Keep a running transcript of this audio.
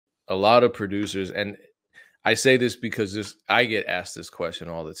a lot of producers, and I say this because I get asked this question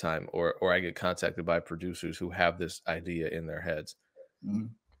all the time, or I get contacted by producers who have this idea in their heads.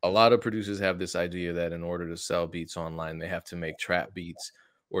 Mhm. A lot of producers have this idea that in order to sell beats online, they have to make trap beats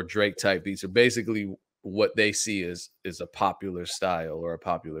or Drake type beats, or basically what they see is a popular style or a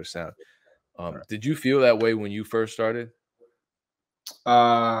popular sound. Right. Did you feel that way when you first started?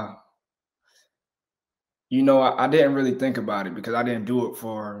 Uh, I didn't really think about it because I didn't do it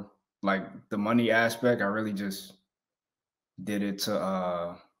for like the money aspect. I really just did it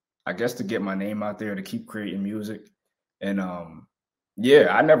to I guess to get my name out there to keep creating music. And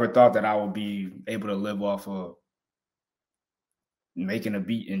yeah, I never thought that I would be able to live off of making a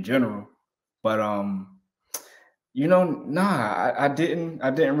beat in general. But nah, I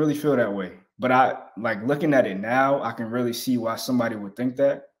didn't really feel that way. But I like looking at it now, I can really see why somebody would think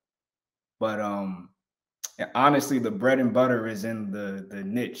that. But and honestly, the bread and butter is in the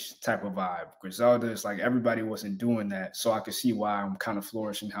niche type of vibe. Griselda is like everybody wasn't doing that, so I could see why I'm kind of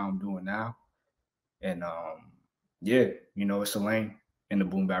flourishing how I'm doing now. And yeah, it's a lane in the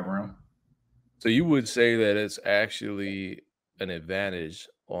boom bap realm. So you would say that it's actually an advantage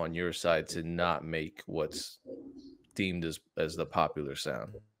on your side to not make what's deemed as the popular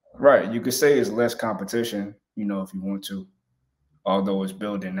sound. Right. You could say it's less competition, if you want to, although it's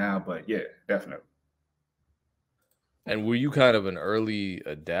building now. But yeah, definitely. And were you kind of an early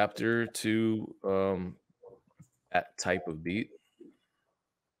adapter to that type of beat?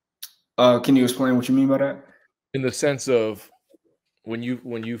 Can you explain what you mean by that? In the sense of when you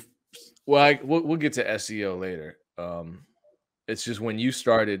well, we'll get to SEO later. It's just when you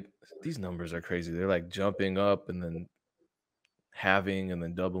started, these numbers are crazy. They're like jumping up and then halving and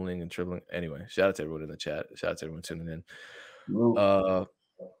then doubling and tripling. Anyway, shout out to everyone in the chat. Shout out to everyone tuning in. Well, Uh,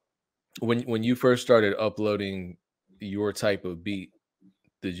 when you first started uploading your type of beat,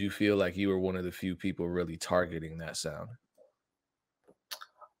 did you feel like you were one of the few people really targeting that sound?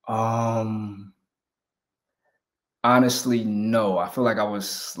 Um, honestly, no. I feel like I was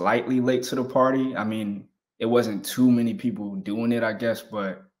slightly late to the party. I mean, it wasn't too many people doing it, I guess,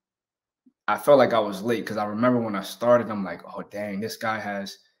 but I felt like I was late because I remember when I started, I'm like, oh dang, this guy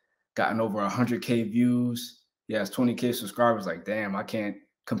has gotten over 100K views. He has 20K subscribers. Like, damn, I can't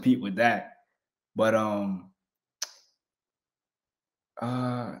compete with that. But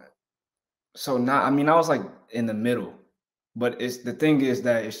uh so not I mean, I was like in the middle. But it's the thing is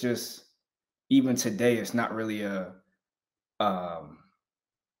that it's just even today, it's not really um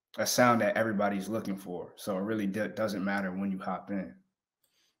a sound that everybody's looking for. So it really doesn't matter when you hop in.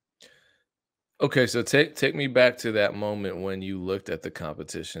 Okay, so take me back to that moment when you looked at the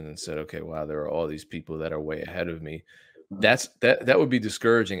competition and said, "Okay, wow, there are all these people that are way ahead of me." Mhm. That would be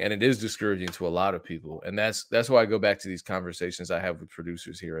discouraging, and it is discouraging to a lot of people. And that's why I go back to these conversations I have with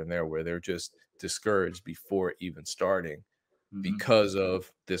producers here and there where they're just discouraged before even starting Mhm. because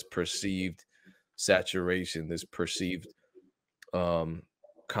of this perceived saturation, this perceived um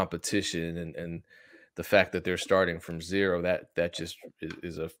competition, and the fact that they're starting from zero. That just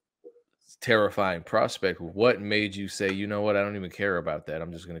is a terrifying prospect. What made you say, "You know what? I don't even care about that.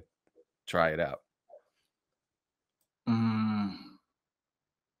 I'm just gonna try it out." Mm,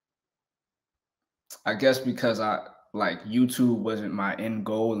 I guess because I like YouTube wasn't my end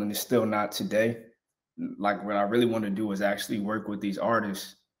goal and it's still not today. Like what I really want to do is actually work with these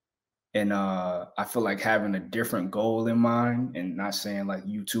artists. And I feel like having a different goal in mind and not saying like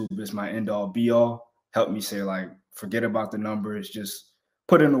YouTube is my end all be all helped me say like forget about the numbers, just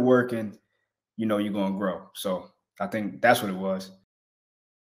put in the work and you're gonna grow. So I think that's what it was.